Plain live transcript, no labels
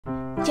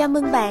Chào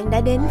mừng bạn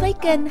đã đến với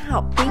kênh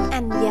học tiếng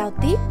Anh Giao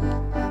Tiếp.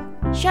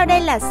 Sau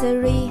đây là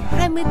series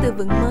 20 từ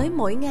vựng mới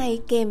mỗi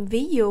ngày kèm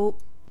ví dụ.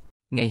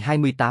 Ngày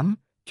 28,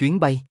 chuyến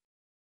bay.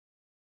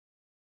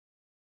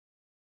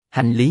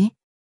 Hành lý.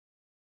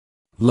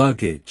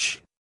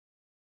 Luggage,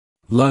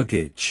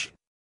 luggage,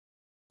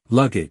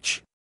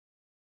 luggage.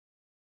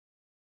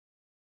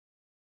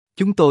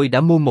 Chúng tôi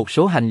đã mua một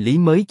số hành lý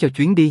mới cho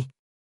chuyến đi.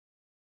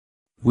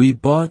 We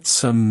bought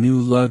some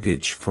new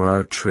luggage for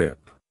our trip.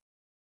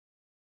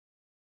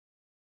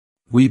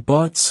 We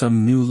bought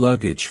some new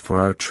luggage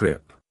for our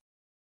trip.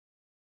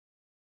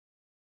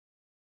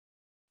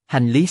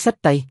 Hành lý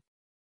xách tay.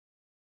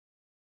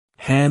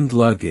 Hand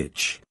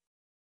luggage,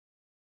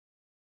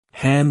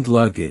 hand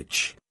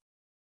luggage,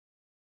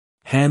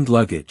 hand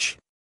luggage.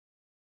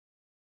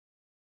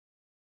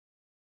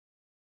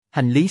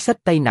 Hành lý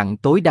xách tay nặng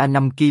tối đa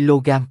 5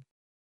 kg.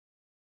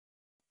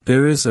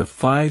 There is a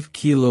 5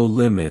 kilo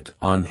limit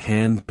on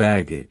hand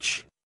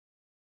baggage.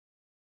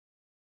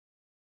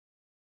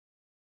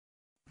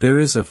 There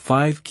is a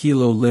 5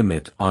 kilo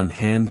limit on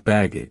hand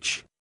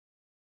baggage.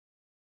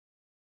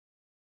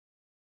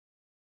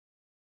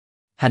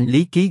 Hành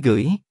lý ký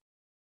gửi.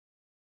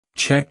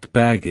 Checked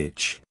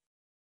baggage,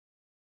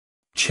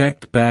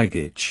 checked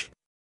baggage,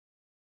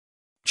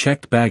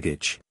 checked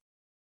baggage.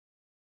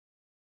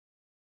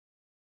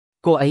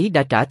 Cô ấy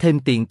đã trả thêm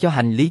tiền cho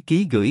hành lý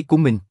ký gửi của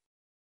mình.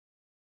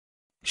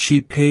 She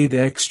paid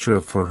extra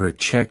for her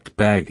checked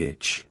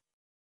baggage.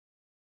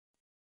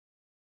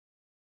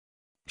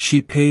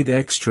 She paid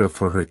extra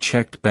for her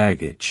checked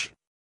baggage.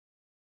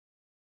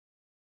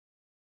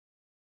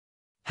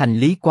 Hành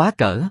lý quá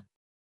cỡ.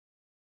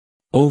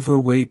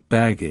 Overweight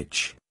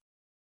baggage.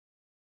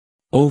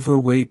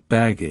 Overweight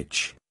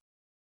baggage.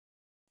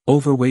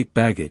 Overweight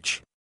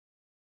baggage.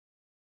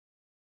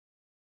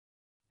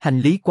 Hành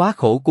lý quá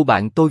khổ của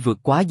bạn tôi vượt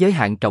quá giới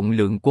hạn trọng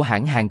lượng của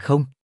hãng hàng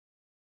không.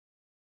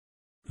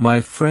 My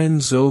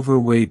friend's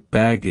overweight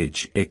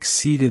baggage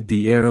exceeded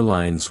the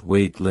airline's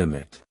weight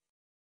limit.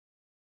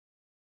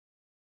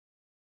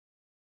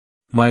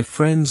 My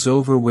friend's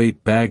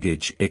overweight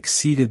baggage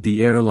exceeded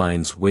the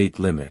airline's weight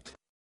limit.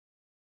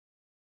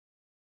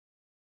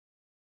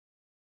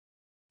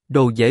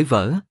 Đồ dễ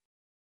vỡ.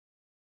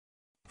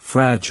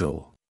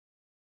 Fragile,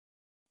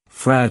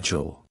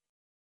 fragile,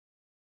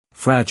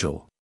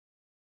 fragile.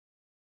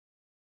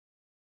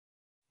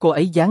 Cô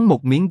ấy dán một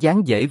miếng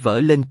dán dễ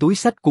vỡ lên túi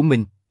xách của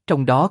mình,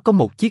 trong đó có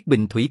một chiếc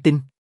bình thủy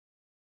tinh.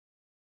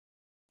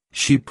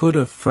 She put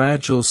a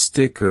fragile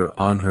sticker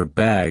on her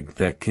bag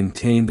that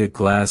contained a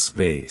glass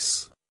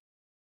vase.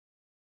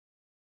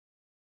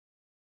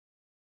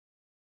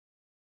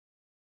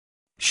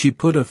 She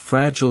put a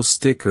fragile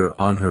sticker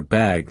on her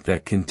bag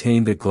that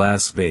contained a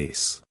glass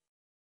vase.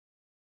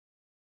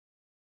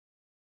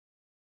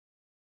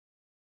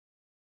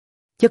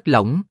 Chất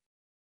lỏng.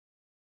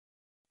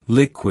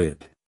 Liquid,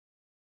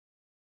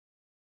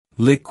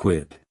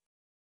 liquid,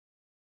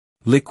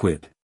 liquid.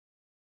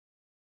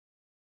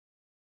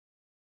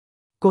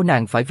 Cô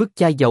nàng phải vứt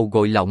chai dầu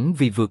gội lỏng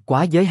vì vượt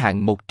quá giới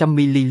hạn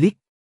 100ml.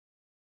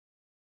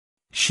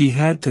 She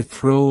had to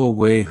throw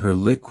away her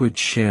liquid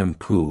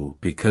shampoo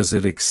because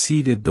it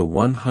exceeded the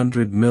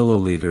 100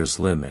 milliliters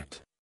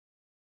limit.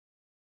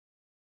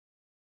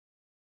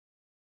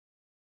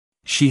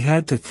 She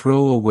had to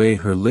throw away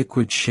her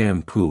liquid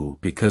shampoo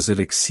because it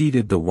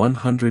exceeded the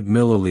 100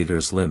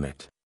 milliliters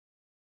limit.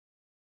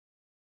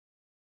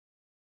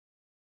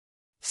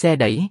 Xe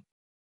đẩy.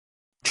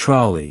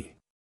 Trolley,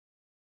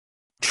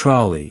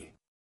 trolley,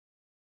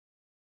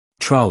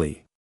 trolley.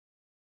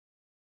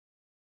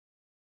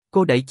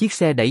 Cô đẩy chiếc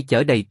xe đẩy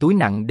chở đầy túi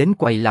nặng đến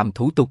quầy làm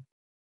thủ tục.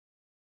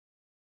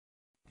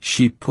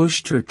 She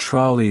pushed her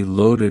trolley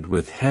loaded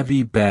with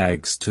heavy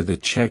bags to the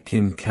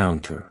check-in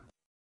counter.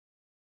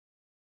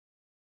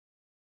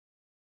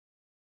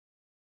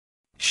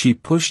 She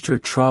pushed her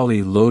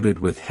trolley loaded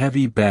with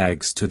heavy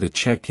bags to the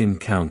check-in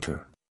counter.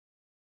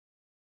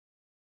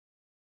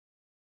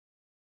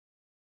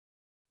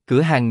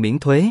 Cửa hàng miễn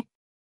thuế.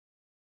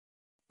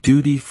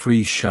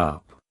 Duty-free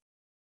shop,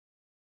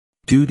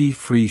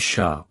 duty-free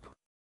shop,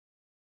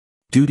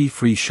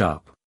 duty-free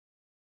shop.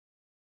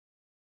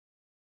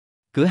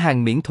 Cửa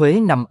hàng miễn thuế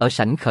nằm ở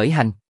sảnh khởi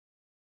hành.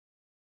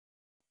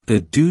 The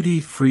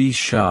duty-free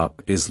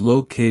shop is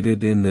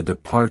located in the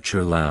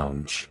departure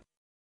lounge.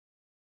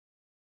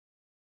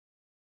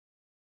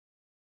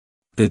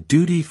 The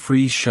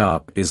duty-free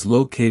shop is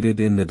located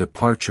in the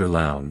departure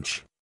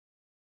lounge.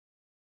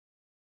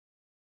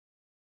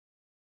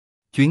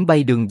 Chuyến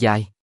bay đường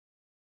dài.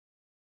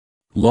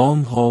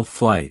 Long haul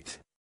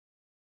flight,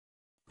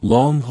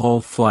 long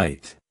haul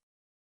flight,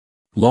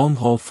 long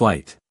haul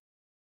flight.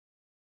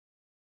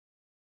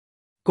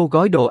 Cô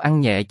gói đồ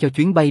ăn nhẹ cho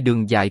chuyến bay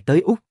đường dài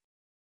tới Úc.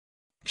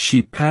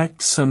 She packed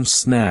some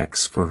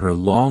snacks for her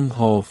long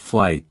haul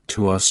flight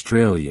to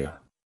Australia.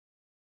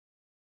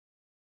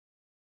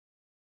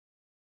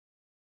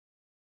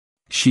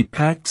 She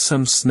packed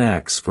some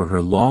snacks for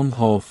her long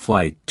haul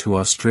flight to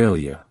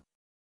Australia.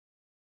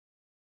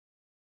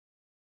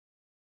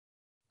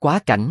 Quá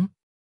cảnh.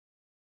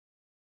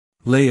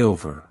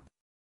 Layover,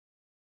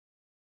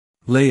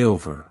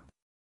 layover,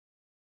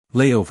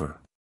 layover.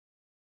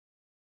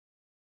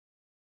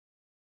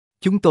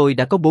 Chúng tôi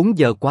đã có 4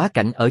 giờ quá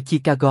cảnh ở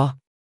Chicago.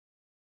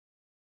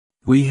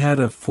 We had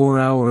a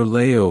 4-hour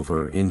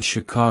layover in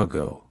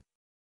Chicago.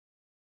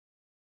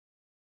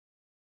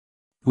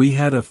 We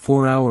had a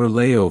 4-hour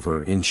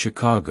layover in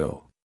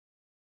Chicago.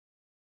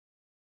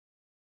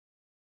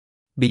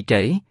 Bị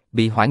trễ,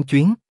 bị hoãn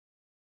chuyến.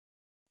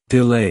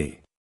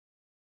 Delay,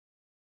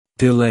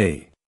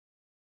 delay,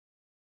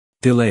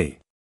 delay.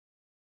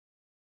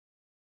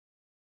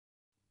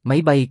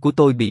 Máy bay của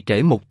tôi bị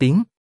trễ 1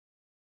 tiếng.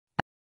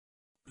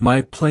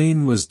 My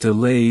plane was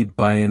delayed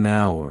by an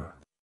hour.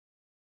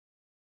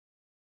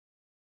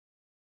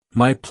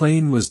 My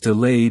plane was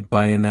delayed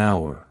by an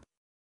hour.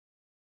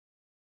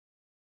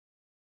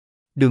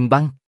 Đường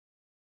băng.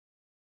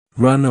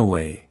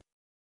 Runaway,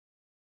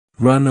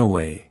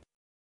 runaway,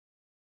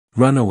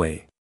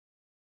 runaway.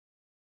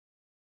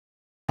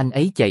 Anh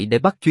ấy chạy để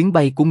bắt chuyến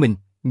bay của mình,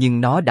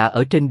 nhưng nó đã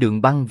ở trên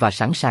đường băng và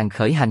sẵn sàng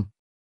khởi hành.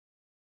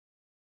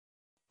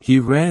 He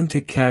ran to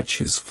catch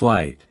his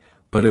flight,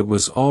 but it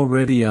was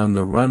already on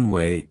the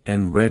runway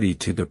and ready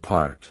to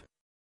depart.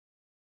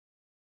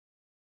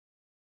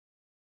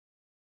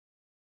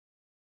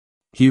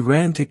 He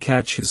ran to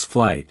catch his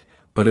flight,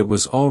 but it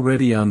was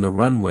already on the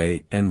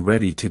runway and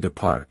ready to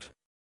depart.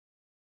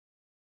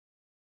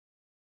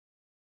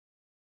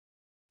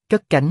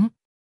 Cất cánh.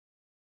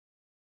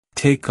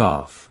 Take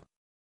off,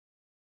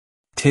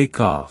 take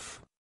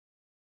off,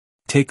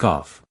 take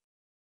off.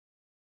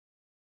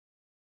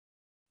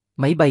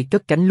 Máy bay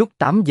cất cánh lúc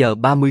 8 giờ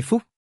 30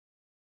 phút.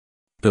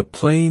 The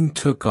plane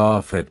took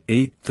off at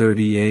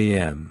 8:30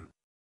 a.m.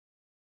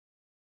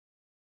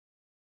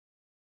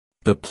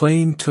 The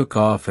plane took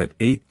off at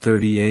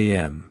 8:30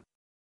 a.m.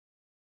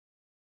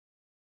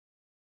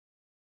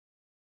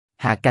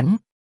 Hạ cánh.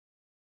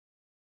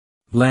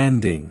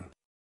 Landing,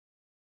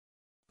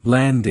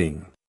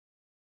 landing,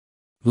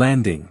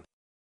 landing.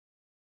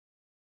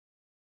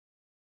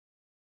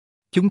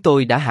 Chúng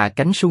tôi đã hạ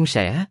cánh suôn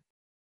sẻ.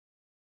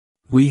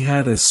 We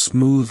had a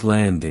smooth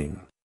landing.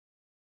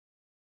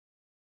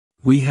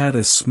 We had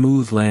a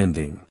smooth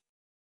landing.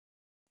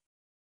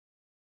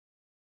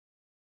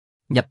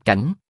 Nhập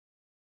cảnh.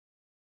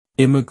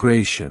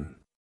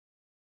 Immigration,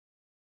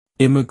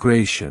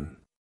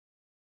 immigration,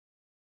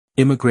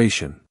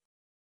 immigration.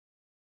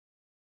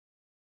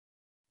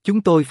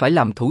 Chúng tôi phải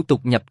làm thủ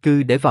tục nhập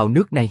cư để vào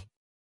nước này.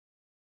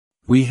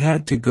 We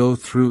had to go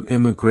through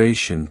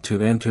immigration to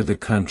enter the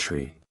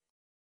country.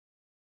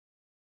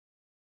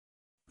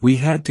 We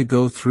had to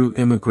go through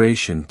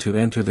immigration to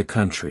enter the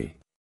country.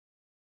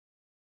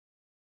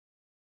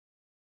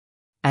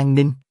 An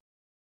ninh.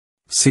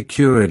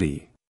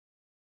 Security,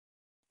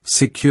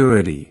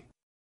 security,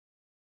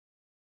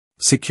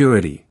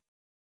 security.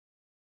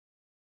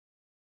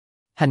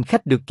 Hành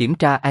khách được kiểm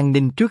tra an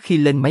ninh trước khi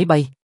lên máy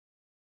bay.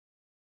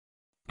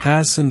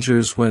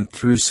 Passengers went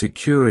through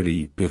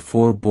security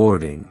before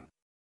boarding.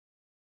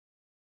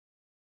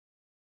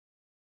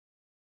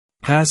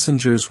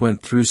 Passengers went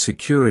through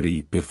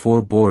security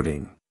before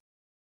boarding.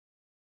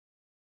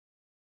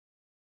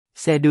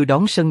 Xe đưa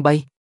đón sân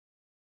bay.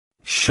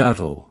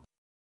 Shuttle,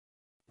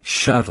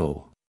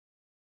 shuttle,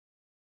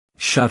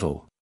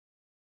 shuttle.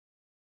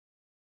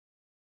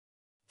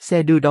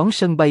 Xe đưa đón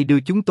sân bay đưa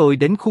chúng tôi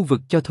đến khu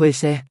vực cho thuê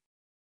xe.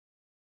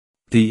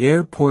 The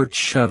airport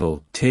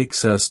shuttle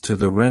takes us to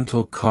the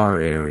rental car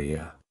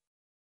area.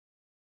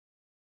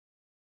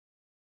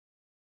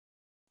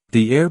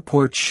 The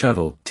airport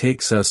shuttle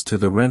takes us to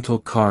the rental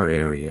car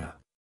area.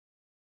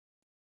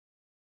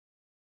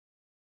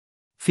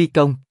 Phi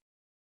công.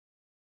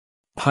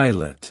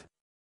 Pilot,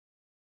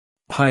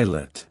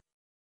 pilot,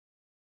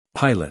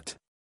 pilot.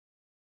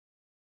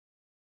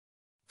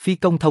 Phi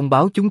công thông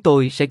báo chúng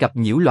tôi sẽ gặp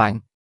nhiễu loạn.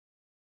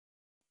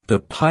 The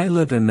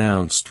pilot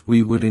announced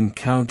we would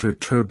encounter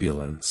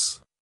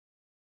turbulence.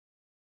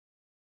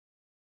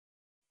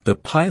 The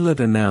pilot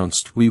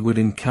announced we would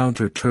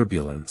encounter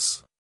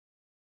turbulence.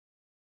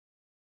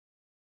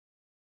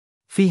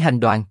 Phi hành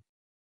đoàn.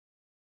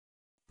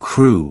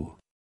 Crew,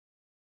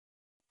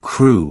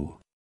 crew,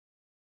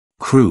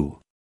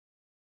 crew.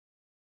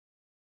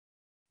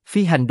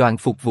 Phi hành đoàn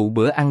phục vụ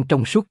bữa ăn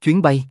trong suốt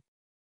chuyến bay.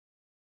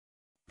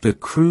 The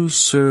crew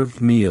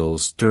served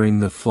meals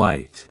during the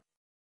flight.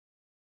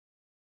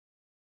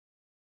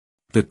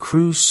 The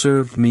crew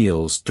served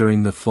meals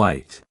during the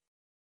flight.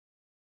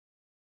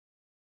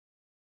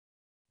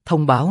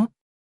 Thông báo.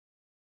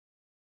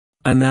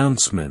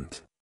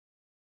 Announcement,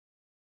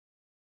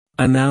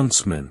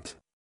 announcement,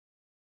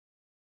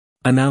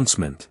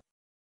 announcement.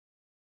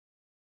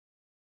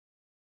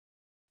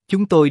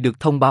 Chúng tôi được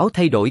thông báo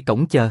thay đổi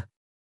cổng chờ.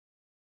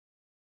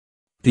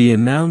 The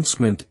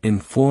announcement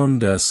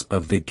informed us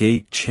of the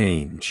gate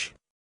change.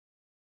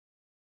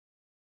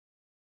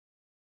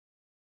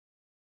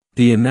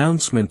 The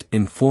announcement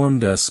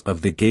informed us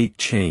of the gate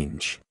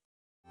change.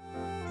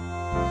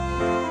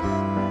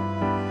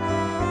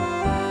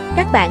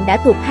 Các bạn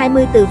đã thuộc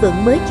 20 từ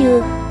vựng mới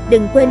chưa?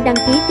 Đừng quên đăng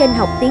ký kênh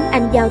Học Tiếng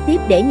Anh Giao Tiếp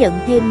để nhận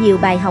thêm nhiều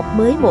bài học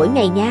mới mỗi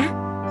ngày nhé!